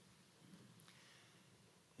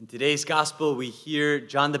In today's gospel, we hear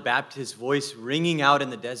John the Baptist's voice ringing out in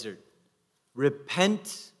the desert.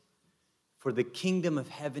 Repent, for the kingdom of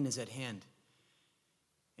heaven is at hand.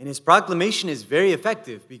 And his proclamation is very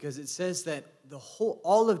effective because it says that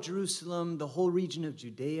all of Jerusalem, the whole region of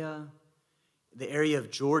Judea, the area of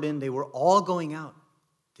Jordan, they were all going out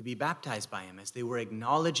to be baptized by him as they were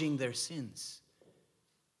acknowledging their sins.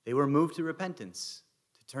 They were moved to repentance,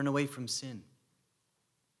 to turn away from sin.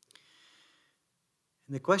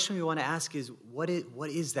 And the question we want to ask is, what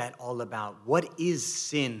is that all about? What is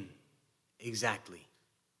sin exactly?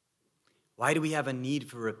 Why do we have a need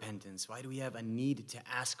for repentance? Why do we have a need to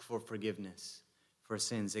ask for forgiveness for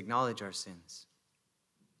sins, acknowledge our sins?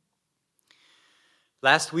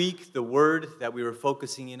 Last week, the word that we were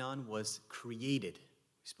focusing in on was created.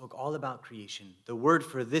 We spoke all about creation. The word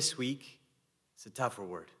for this week is a tougher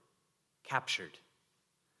word, captured.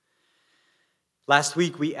 Last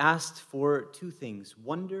week, we asked for two things,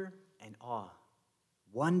 wonder and awe.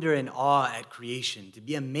 Wonder and awe at creation, to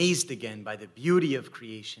be amazed again by the beauty of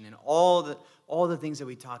creation and all the things that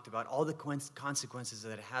we talked about, all the consequences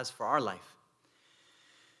that it has for our life.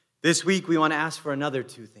 This week, we want to ask for another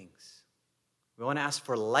two things. We want to ask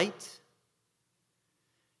for light,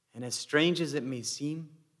 and as strange as it may seem,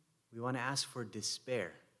 we want to ask for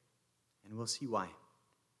despair, and we'll see why.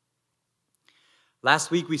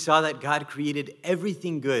 Last week, we saw that God created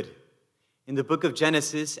everything good. In the book of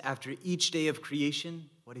Genesis, after each day of creation,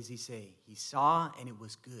 what does he say? He saw and it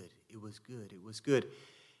was good. It was good. It was good.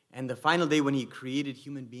 And the final day when he created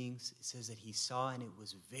human beings, it says that he saw and it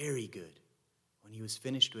was very good when he was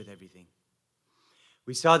finished with everything.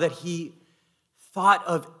 We saw that he thought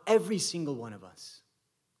of every single one of us,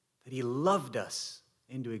 that he loved us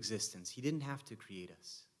into existence. He didn't have to create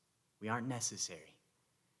us. We aren't necessary.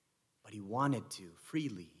 But he wanted to,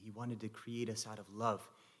 freely. He wanted to create us out of love.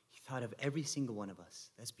 He thought of every single one of us.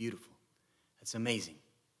 That's beautiful. That's amazing.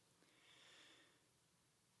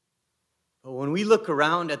 But when we look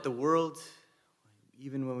around at the world,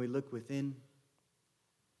 even when we look within,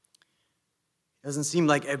 it doesn't seem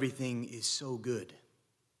like everything is so good.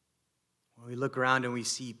 When we look around and we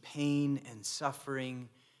see pain and suffering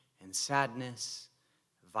and sadness,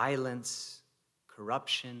 violence,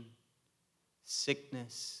 corruption,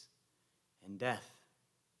 sickness, and death.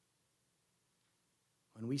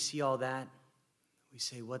 When we see all that, we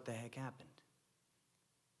say, what the heck happened?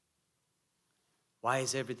 Why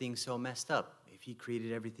is everything so messed up if he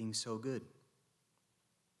created everything so good?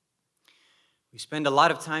 We spend a lot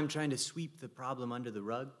of time trying to sweep the problem under the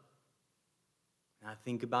rug, not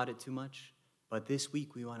think about it too much. But this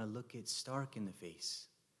week we want to look it stark in the face.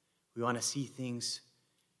 We want to see things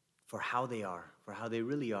for how they are, for how they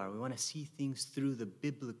really are. We want to see things through the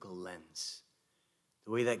biblical lens,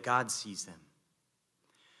 the way that God sees them.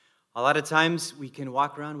 A lot of times we can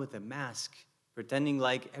walk around with a mask, pretending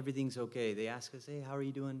like everything's okay. They ask us, hey, how are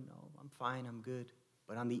you doing? Oh, I'm fine, I'm good.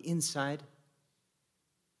 But on the inside,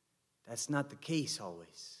 that's not the case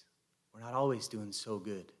always. We're not always doing so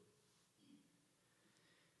good.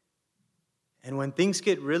 And when things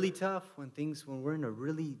get really tough, when we're in a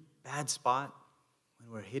really bad spot, when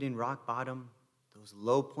we're hitting rock bottom, those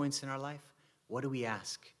low points in our life, what do we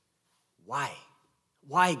ask? Why?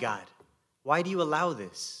 Why, God? Why do you allow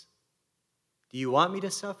this? Do you want me to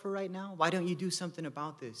suffer right now? Why don't you do something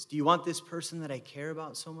about this? Do you want this person that I care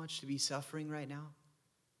about so much to be suffering right now?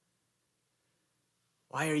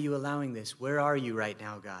 Why are you allowing this? Where are you right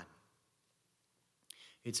now, God?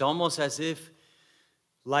 It's almost as if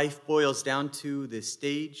life boils down to this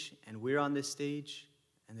stage, and we're on this stage,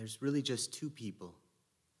 and there's really just two people,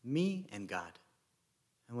 me and God.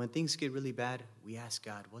 And when things get really bad, we ask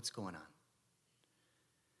God, what's going on?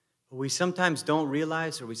 What we sometimes don't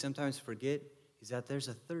realize, or we sometimes forget, is that there's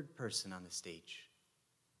a third person on the stage.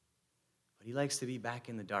 But he likes to be back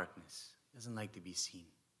in the darkness. He doesn't like to be seen.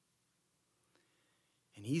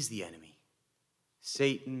 And he's the enemy.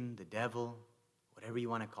 Satan, the devil, whatever you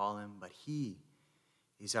want to call him, but he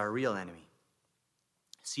is our real enemy.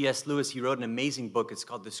 C.S. Lewis, he wrote an amazing book. It's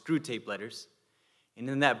called The Screwtape Letters. And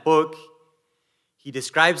in that book, he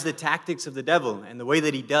describes the tactics of the devil. And the way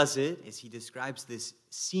that he does it is he describes this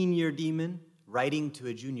senior demon writing to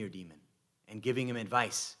a junior demon and giving him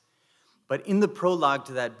advice. But in the prologue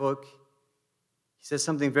to that book, he says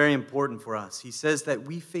something very important for us. He says that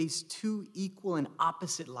we face two equal and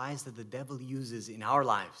opposite lies that the devil uses in our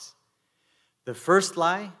lives. The first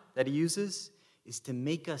lie that he uses is to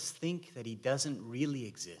make us think that he doesn't really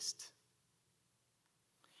exist.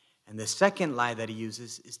 And the second lie that he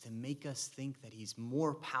uses is to make us think that he's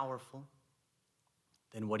more powerful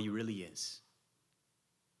than what he really is.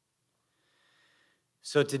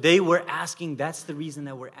 So today we're asking, that's the reason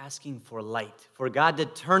that we're asking for light. For God to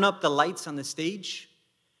turn up the lights on the stage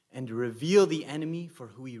and to reveal the enemy for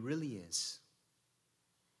who he really is.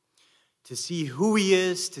 To see who he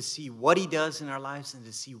is, to see what he does in our lives, and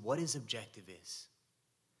to see what his objective is.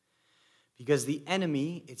 Because the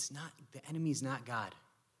enemy is not God.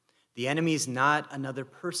 The enemy is not another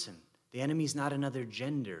person. The enemy is not another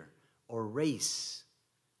gender or race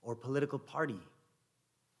or political party.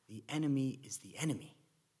 The enemy is the enemy.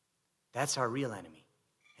 That's our real enemy.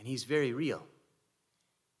 And he's very real.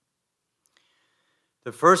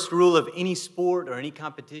 The first rule of any sport or any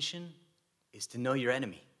competition is to know your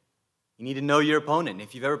enemy. You need to know your opponent.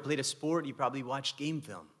 If you've ever played a sport, you probably watched game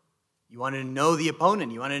film. You want to know the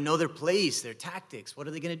opponent. You want to know their plays, their tactics. What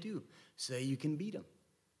are they going to do so that you can beat them?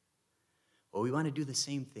 Well, we want to do the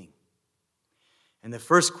same thing. And the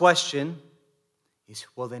first question is,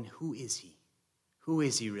 well, then who is he? Who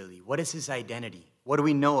is he really? What is his identity? What do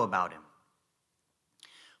we know about him?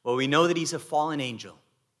 Well, we know that he's a fallen angel,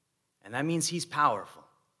 and that means he's powerful.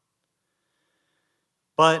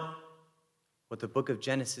 But what the book of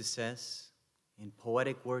Genesis says, in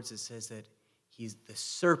poetic words, it says that he's the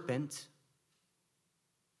serpent,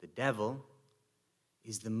 the devil,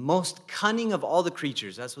 is the most cunning of all the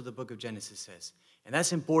creatures. That's what the book of Genesis says. And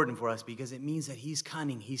that's important for us because it means that he's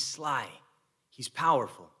cunning, he's sly, he's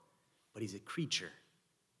powerful, but he's a creature.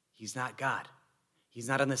 He's not God. He's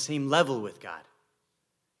not on the same level with God.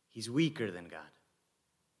 He's weaker than God.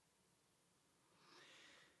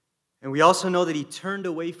 And we also know that he turned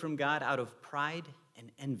away from God out of pride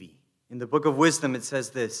and envy. In the book of Wisdom, it says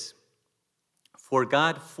this, "For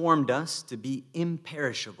God formed us to be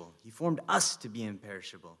imperishable." He formed us to be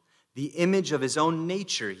imperishable. "The image of his own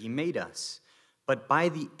nature he made us. But by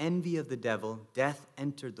the envy of the devil, death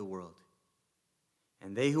entered the world.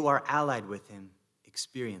 And they who are allied with him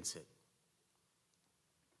experience it."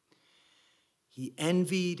 He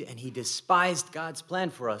envied and he despised God's plan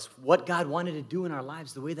for us, what God wanted to do in our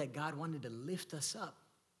lives, the way that God wanted to lift us up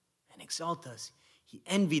and exalt us. He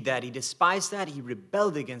envied that. He despised that. He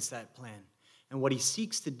rebelled against that plan. And what he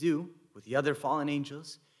seeks to do with the other fallen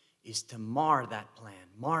angels is to mar that plan,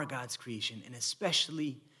 mar God's creation, and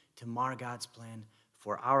especially to mar God's plan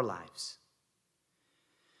for our lives.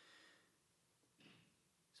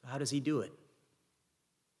 So how does he do it?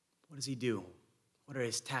 What does he do? What are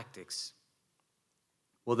his tactics?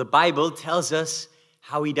 Well, the Bible tells us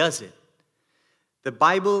how he does it. The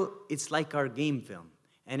Bible, it's like our game film,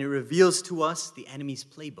 and it reveals to us the enemy's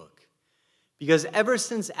playbook. Because ever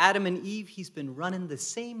since Adam and Eve, he's been running the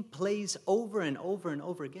same plays over and over and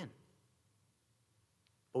over again.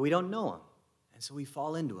 But we don't know him, and so we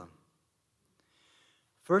fall into him.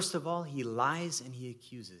 First of all, he lies and he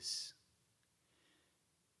accuses.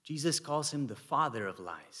 Jesus calls him the father of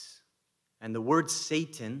lies. And the word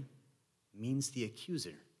Satan means the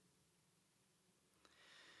accuser.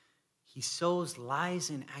 He sows lies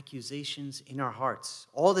and accusations in our hearts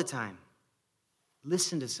all the time.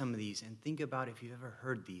 Listen to some of these and think about if you've ever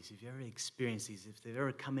heard these, if you've ever experienced these, if they've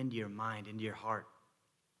ever come into your mind, into your heart.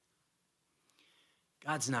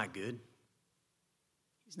 God's not good.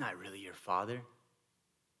 He's not really your father.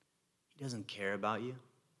 He doesn't care about you.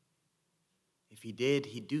 If he did,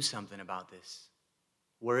 he'd do something about this.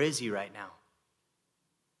 Where is he right now?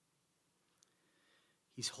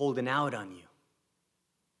 He's holding out on you.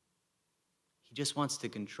 He just wants to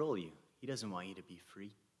control you. He doesn't want you to be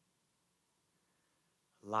free.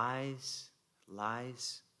 Lies,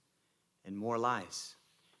 lies, and more lies.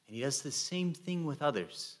 And he does the same thing with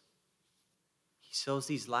others. He sows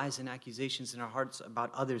these lies and accusations in our hearts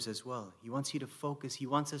about others as well. He wants you to focus. He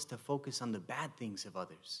wants us to focus on the bad things of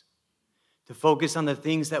others. To focus on the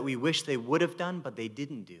things that we wish they would have done, but they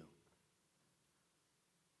didn't do.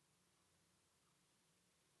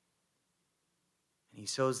 And he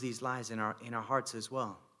sows these lies in our hearts as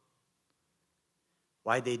well.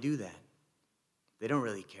 Why'd they do that? They don't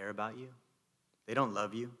really care about you. They don't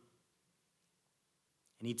love you.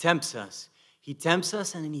 And he tempts us. He tempts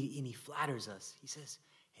us and he flatters us. He says,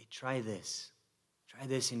 hey, try this. Try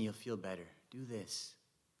this and you'll feel better. Do this.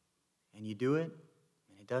 And you do it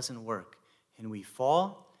and it doesn't work. And we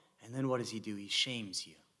fall, and then what does he do? He shames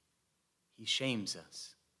you. He shames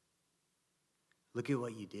us. Look at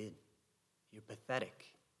what you did. You're pathetic.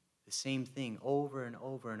 The same thing over and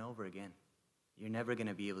over and over again. You're never going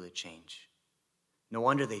to be able to change. No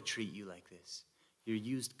wonder they treat you like this. You're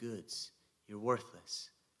used goods. You're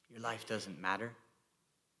worthless. Your life doesn't matter.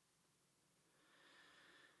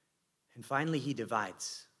 And finally, he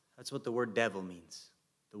divides. That's what the word devil means.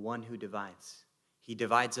 The one who divides. He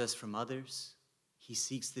divides us from others. He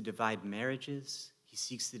seeks to divide marriages. He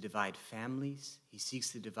seeks to divide families. He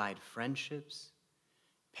seeks to divide friendships,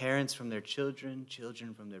 parents from their children,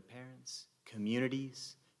 children from their parents,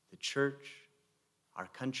 communities, the church, our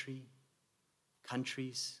country,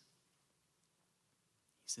 countries.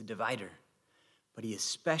 He's the divider, but he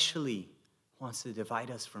especially wants to divide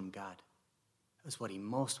us from God. That's what he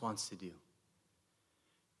most wants to do.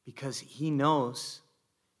 Because he knows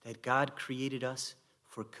that God created us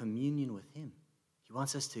for communion with him. He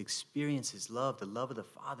wants us to experience his love, the love of the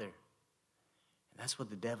Father. And that's what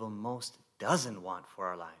the devil most doesn't want for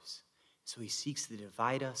our lives. So he seeks to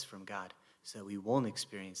divide us from God so that we won't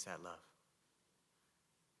experience that love.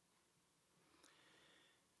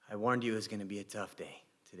 I warned you it was going to be a tough day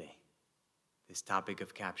today, this topic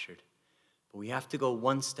of captured. But we have to go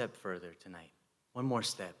one step further tonight, one more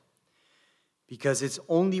step. Because it's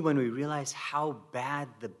only when we realize how bad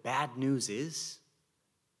the bad news is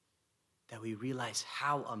that we realize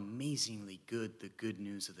how amazingly good the good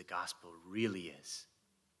news of the gospel really is.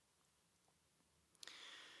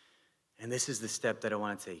 And this is the step that I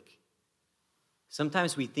want to take.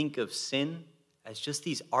 Sometimes we think of sin as just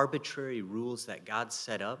these arbitrary rules that God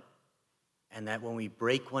set up, and that when we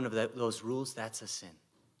break one of those rules, that's a sin.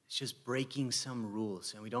 It's just breaking some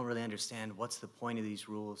rules, and we don't really understand what's the point of these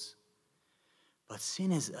rules. But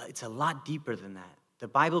sin it's a lot deeper than that. The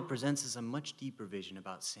Bible presents us a much deeper vision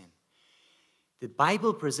about sin. The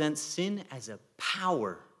Bible presents sin as a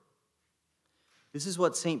power. This is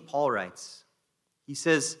what St. Paul writes. He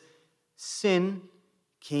says, sin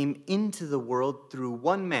came into the world through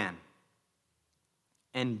one man,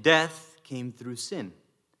 and death came through sin.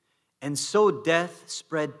 And so death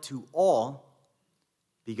spread to all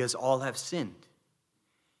because all have sinned.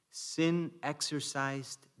 Sin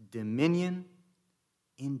exercised dominion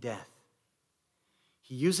in death.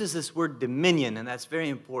 He uses this word dominion, and that's very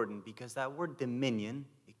important because that word dominion,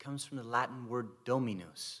 it comes from the Latin word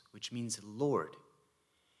dominus, which means Lord.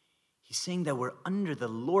 He's saying that we're under the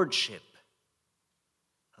lordship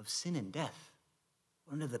of sin and death.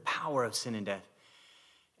 We're under the power of sin and death.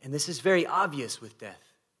 And this is very obvious with death.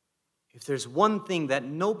 If there's one thing that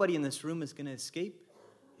nobody in this room is going to escape,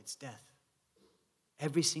 it's death.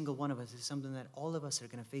 Every single one of us is something that all of us are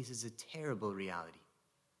going to face as a terrible reality.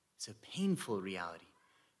 It's a painful reality.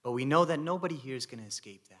 But we know that nobody here is going to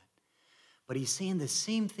escape that. But he's saying the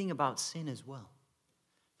same thing about sin as well.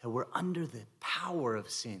 That we're under the power of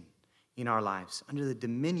sin in our lives, under the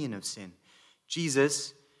dominion of sin.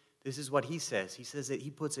 Jesus, this is what he says. He says that he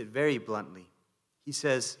puts it very bluntly. He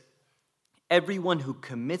says, everyone who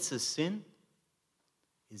commits a sin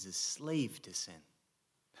is a slave to sin.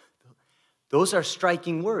 Those are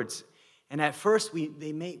striking words. And at first, we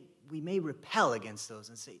may repel against those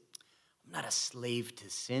and say, I'm not a slave to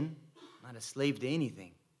sin. I'm not a slave to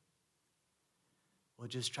anything. Well,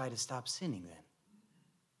 just try to stop sinning then.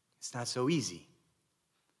 It's not so easy.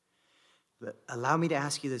 But allow me to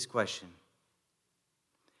ask you this question.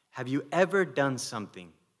 Have you ever done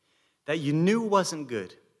something that you knew wasn't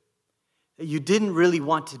good, that you didn't really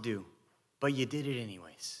want to do, but you did it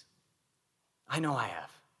anyways? I know I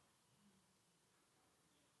have.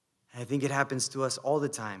 I think it happens to us all the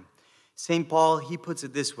time. St. Paul, he puts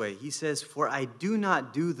it this way. He says, for I do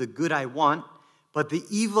not do the good I want, but the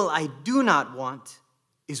evil I do not want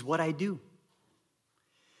is what I do.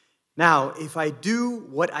 Now, if I do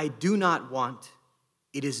what I do not want,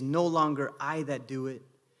 it is no longer I that do it,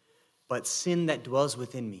 but sin that dwells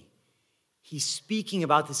within me. He's speaking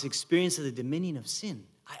about this experience of the dominion of sin.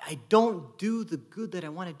 I don't do the good that I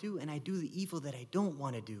want to do, and I do the evil that I don't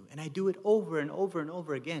want to do. And I do it over and over and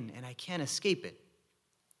over again, and I can't escape it.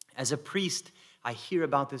 As a priest, I hear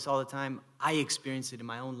about this all the time. I experience it in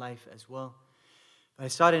my own life as well. But I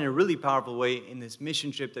saw it in a really powerful way in this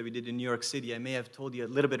mission trip that we did in New York City. I may have told you a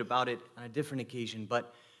little bit about it on a different occasion,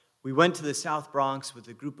 but we went to the South Bronx with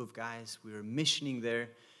a group of guys. We were missioning there,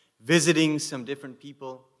 visiting some different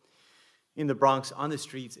people in the Bronx on the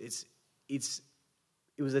streets.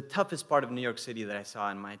 It was the toughest part of New York City that I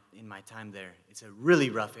saw in my time there. It's a really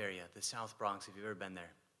rough area, the South Bronx, if you've ever been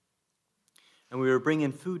there. And we were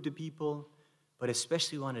bringing food to people, but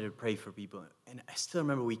especially wanted to pray for people. And I still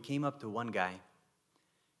remember we came up to one guy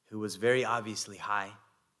who was very obviously high.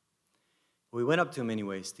 We went up to him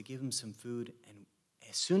anyways to give him some food. And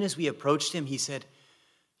as soon as we approached him, he said,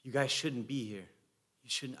 you guys shouldn't be here. You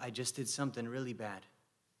shouldn't. I just did something really bad.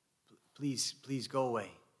 Please go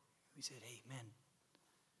away. We said, hey, man,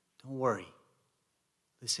 don't worry.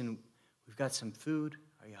 Listen, we've got some food.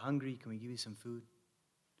 Are you hungry? Can we give you some food?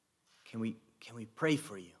 Can we pray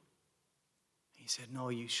for you? He said, no,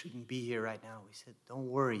 you shouldn't be here right now. We said, don't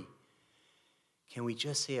worry. Can we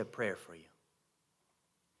just say a prayer for you?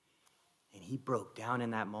 And he broke down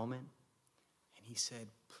in that moment. And he said,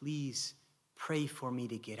 please pray for me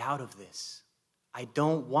to get out of this. I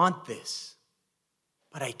don't want this,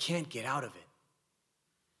 but I can't get out of it.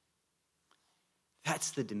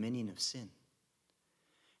 That's the dominion of sin.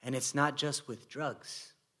 And it's not just with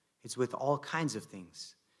drugs. It's with all kinds of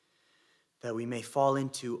things that we may fall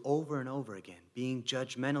into over and over again. Being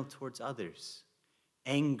judgmental towards others.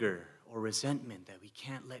 Anger or resentment that we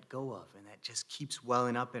can't let go of and that just keeps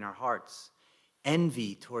welling up in our hearts.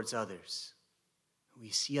 Envy towards others. We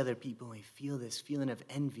see other people and we feel this feeling of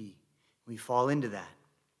envy. We fall into that.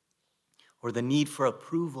 Or the need for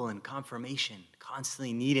approval and confirmation.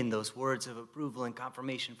 Constantly needing those words of approval and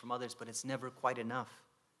confirmation from others, but it's never quite enough.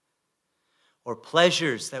 Or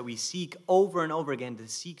pleasures that we seek over and over again to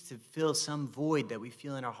seek to fill some void that we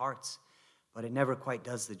feel in our hearts, but it never quite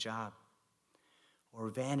does the job. Or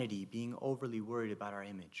vanity, being overly worried about our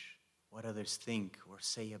image, what others think or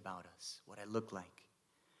say about us, what I look like.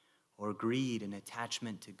 Or greed and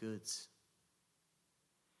attachment to goods.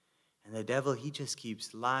 And the devil, he just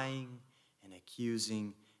keeps lying and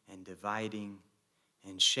accusing and dividing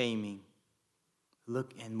and shaming.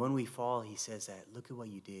 Look, and when we fall, he says that, look at what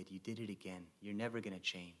you did. You did it again. You're never going to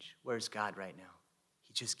change. Where's God right now?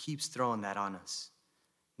 He just keeps throwing that on us.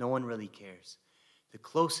 No one really cares. The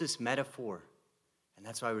closest metaphor, and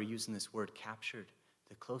that's why we're using this word captured.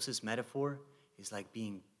 The closest metaphor is like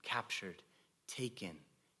being captured, taken,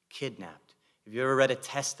 kidnapped. Have you ever read a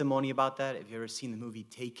testimony about that? Have you ever seen the movie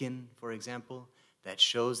Taken, for example, that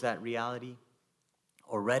shows that reality?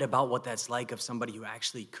 Or read about what that's like of somebody who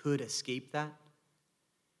actually could escape that?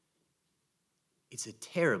 It's a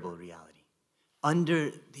terrible reality.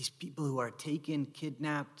 Under these people who are taken,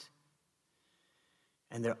 kidnapped,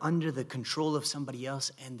 and they're under the control of somebody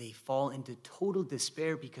else, and they fall into total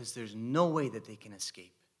despair because there's no way that they can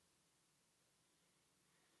escape.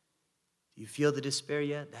 Do you feel the despair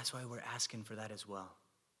yet? That's why we're asking for that as well.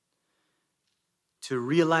 To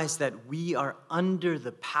realize that we are under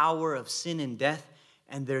the power of sin and death,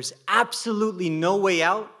 and there's absolutely no way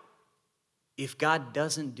out if God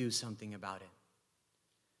doesn't do something about it.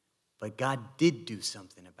 But God did do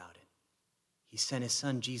something about it. He sent his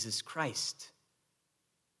son, Jesus Christ,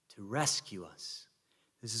 to rescue us.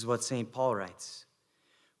 This is what St. Paul writes.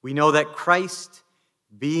 We know that Christ,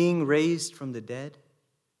 being raised from the dead,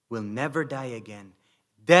 will never die again.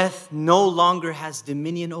 Death no longer has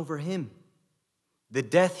dominion over him. The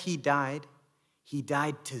death he died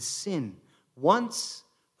to sin once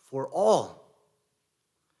for all.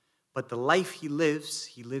 But the life he lives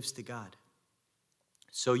to God.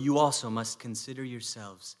 So you also must consider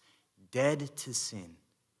yourselves dead to sin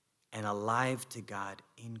and alive to God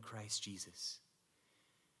in Christ Jesus.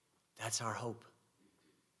 That's our hope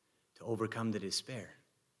to overcome the despair.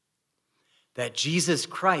 That Jesus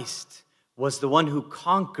Christ was the one who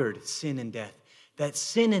conquered sin and death. That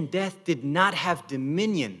sin and death did not have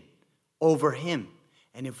dominion over him.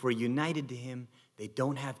 And if we're united to him, they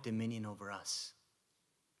don't have dominion over us.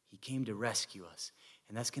 He came to rescue us.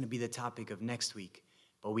 And that's going to be the topic of next week.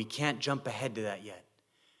 But we can't jump ahead to that yet.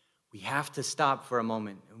 We have to stop for a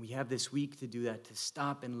moment. And we have this week to do that, to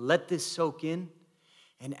stop and let this soak in.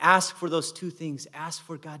 And ask for those two things. Ask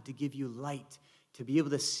for God to give you light. To be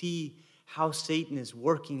able to see how Satan is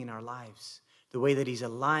working in our lives. The way that he's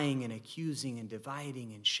lying and accusing and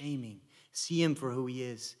dividing and shaming. See him for who he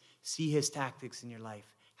is. See his tactics in your life.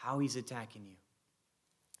 How he's attacking you.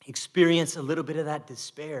 Experience a little bit of that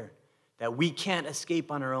despair that we can't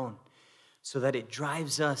escape on our own. So that it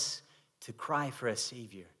drives us to cry for a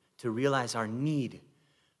Savior. To realize our need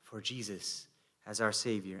for Jesus as our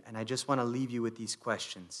Savior. And I just want to leave you with these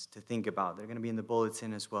questions to think about. They're going to be in the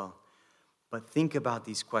bulletin as well. But think about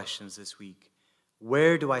these questions this week.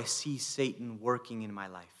 Where do I see Satan working in my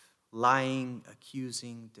life? Lying,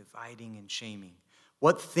 accusing, dividing, and shaming.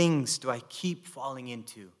 What things do I keep falling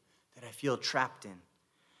into that I feel trapped in?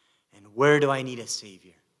 And where do I need a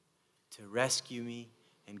Savior to rescue me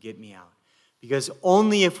and get me out? Because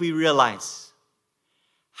only if we realize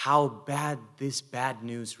how bad this bad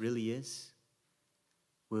news really is,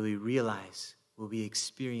 will we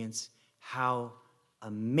experience how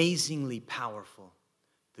amazingly powerful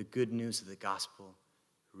the good news of the gospel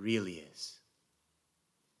really is.